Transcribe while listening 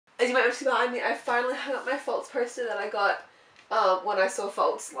As you might have seen behind me, I finally hung up my Faults poster that I got when I saw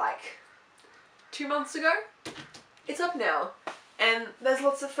Faults like 2 months ago. It's up now, and there's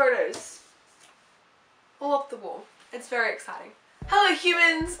lots of photos all up the wall. It's very exciting. Hello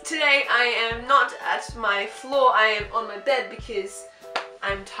humans! Today I am not at my floor, I am on my bed because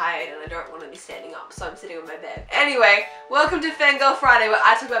I'm tired and I don't want to be standing up, so I'm sitting on my bed. Anyway, welcome to Fangirl Friday, where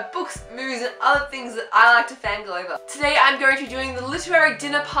I talk about books, movies, and other things that I like to fangirl over. Today I'm going to be doing the literary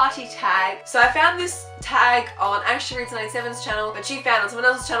dinner party tag. So I found this tag on Ashley Reads 97's channel, but she found it on someone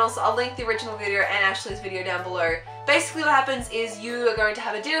else's channel, so I'll link the original video and Ashley's video down below. Basically what happens is you are going to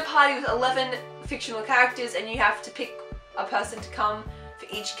have a dinner party with 11 fictional characters and you have to pick a person to come for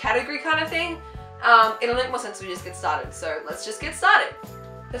each category kind of thing. It'll make more sense when we just get started, so let's just get started.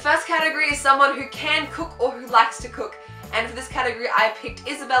 The first category is someone who can cook or who likes to cook, and for this category I picked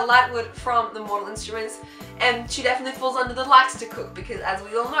Isabel Lightwood from the Mortal Instruments, and she definitely falls under the likes to cook because, as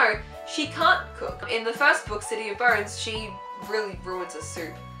we all know, she can't cook. In the first book, City of Bones, she really ruins a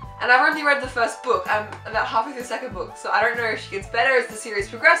soup. And I've only read the first book, I'm about halfway through the second book, so I don't know if she gets better as the series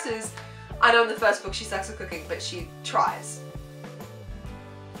progresses. I know in the first book she sucks at cooking, but she tries.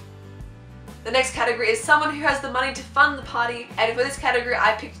 The next category is someone who has the money to fund the party, and for this category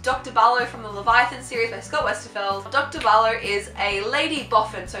I picked Dr. Barlow from the Leviathan series by Scott Westerfeld. Dr. Barlow is a lady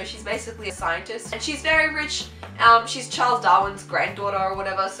boffin, so she's basically a scientist, and she's very rich. She's Charles Darwin's granddaughter or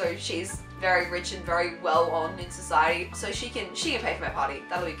whatever, so she's very rich and very well on in society, so she can pay for my party.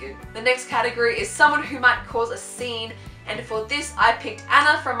 That'll be good. The next category is someone who might cause a scene, and for this I picked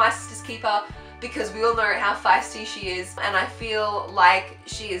Anna from My Sister's Keeper, because we all know how feisty she is, and I feel like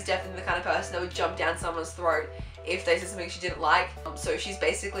she is definitely the kind of person that would jump down someone's throat if they said something she didn't like. So she's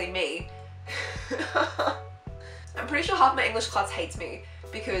basically me. I'm pretty sure half my English class hates me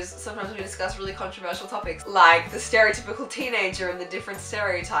because sometimes we discuss really controversial topics like the stereotypical teenager and the different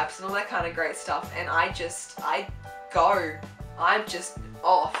stereotypes and all that kind of great stuff, and I'm just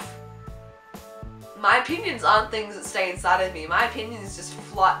off. My opinions aren't things that stay inside of me. My opinions just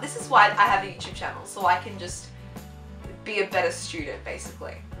fly. This is why I have a YouTube channel, so I can just be a better student,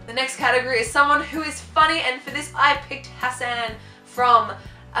 basically. The next category is someone who is funny, and for this I picked Hassan from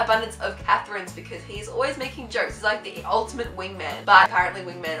Abundance of Catherines because he's always making jokes. He's like the ultimate wingman, but apparently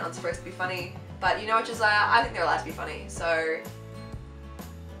wingmen aren't supposed to be funny. But you know what, Josiah? I think they're allowed to be funny, so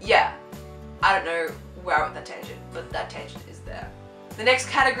yeah. I don't know where I went that tangent, but that tangent is there. The next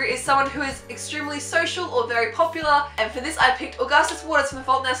category is someone who is extremely social or very popular, and for this I picked Augustus Waters from The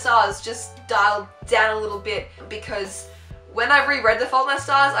Fault in Our Stars, just dialed down a little bit because when I reread The Fault in Our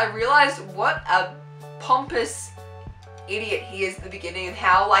Stars I realised what a pompous idiot he is at the beginning and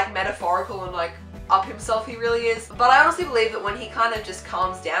how like metaphorical and like up himself he really is. But I honestly believe that when he kind of just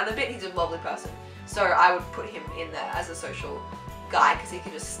calms down a bit, he's a lovely person. So I would put him in there as a social guy because he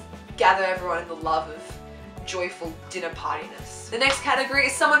can just gather everyone in the love of joyful dinner partiness. The next category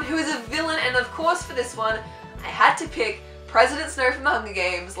is someone who is a villain, and of course for this one I had to pick President Snow from the Hunger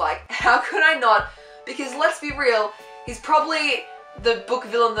Games. Like, how could I not? Because let's be real, he's probably the book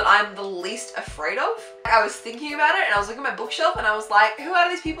villain that I'm the least afraid of. I was thinking about it and I was looking at my bookshelf and I was like, who out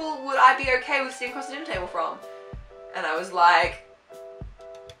of these people would I be okay with sitting across the dinner table from? And I was like,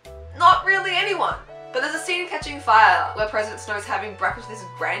 not really anyone. But there's a scene in Catching Fire where President Snow is having breakfast with his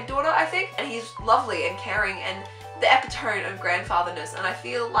granddaughter, I think, and he's lovely and caring and the epitome of grandfatherness, and I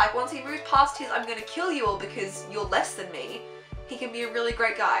feel like once he moves past his I'm gonna kill you all because you're less than me, he can be a really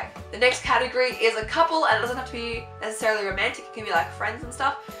great guy. The next category is a couple, and it doesn't have to be necessarily romantic, it can be like friends and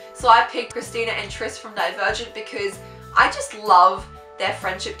stuff. So I picked Christina and Tris from Divergent because I just love their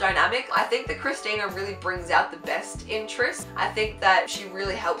friendship dynamic. I think that Christina really brings out the best in Tris. I think that she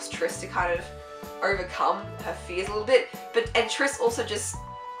really helps Tris to kind of overcome her fears a little bit, and Tris also just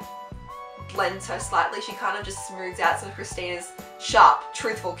blends her slightly. She kind of just smooths out some of Christina's sharp,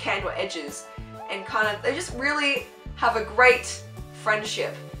 truthful, candor edges, and they just really have a great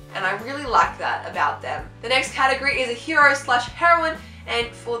friendship, and I really like that about them. The next category is a hero slash heroine, and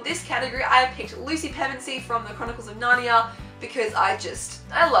for this category I picked Lucy Pevensey from the Chronicles of Narnia because I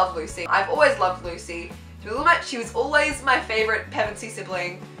love Lucy. I've always loved Lucy. She was always my favourite Pevensey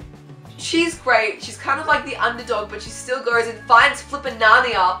sibling. She's great, she's kind of like the underdog, but she still goes and finds flippin'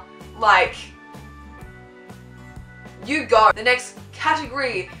 Narnia. Like, you go. The next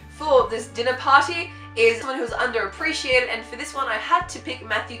category for this dinner party is someone who's underappreciated, and for this one I had to pick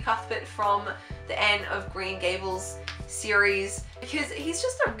Matthew Cuthbert from the Anne of Green Gables series because he's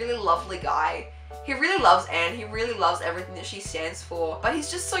just a really lovely guy. He really loves Anne, he really loves everything that she stands for, but he's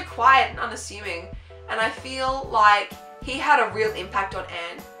just so quiet and unassuming, and I feel like he had a real impact on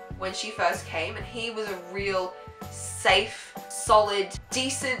Anne when she first came, and he was a real safe, solid,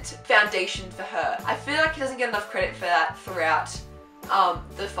 decent foundation for her. I feel like he doesn't get enough credit for that throughout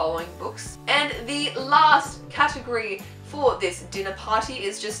the following books. And the last category for this dinner party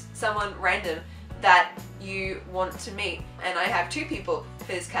is just someone random that you want to meet. And I have two people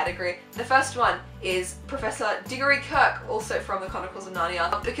for this category. The first one is Professor Diggory Kirk, also from the Chronicles of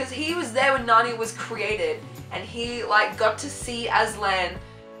Narnia, because he was there when Narnia was created, and he like got to see Aslan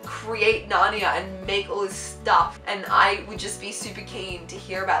create Narnia and make all this stuff, and I would just be super keen to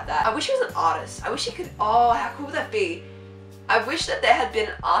hear about that. I wish he was an artist. I wish he could, oh, how cool would that be? I wish that there had been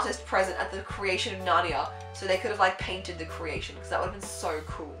an artist present at the creation of Narnia, so they could have like painted the creation, because that would have been so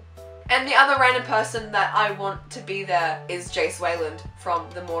cool. And the other random person that I want to be there is Jace Wayland from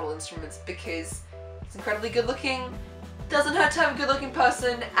The Mortal Instruments, because he's incredibly good looking. Doesn't hurt to have a good looking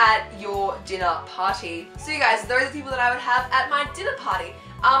person at your dinner party. So you guys, those are the people that I would have at my dinner party.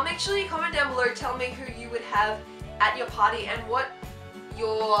 Make sure you comment down below, tell me who you would have at your party and what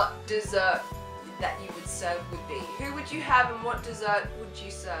your dessert that you would serve would be. Who would you have and what dessert would you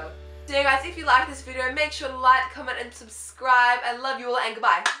serve? So yeah guys, if you like this video, make sure to like, comment and subscribe. I love you all and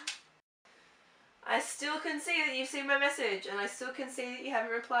goodbye. I still can see that you've seen my message and I still can see that you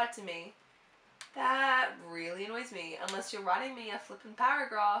haven't replied to me. That really annoys me, unless you're writing me a flippin'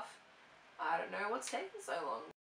 paragraph. I don't know what's taking so long.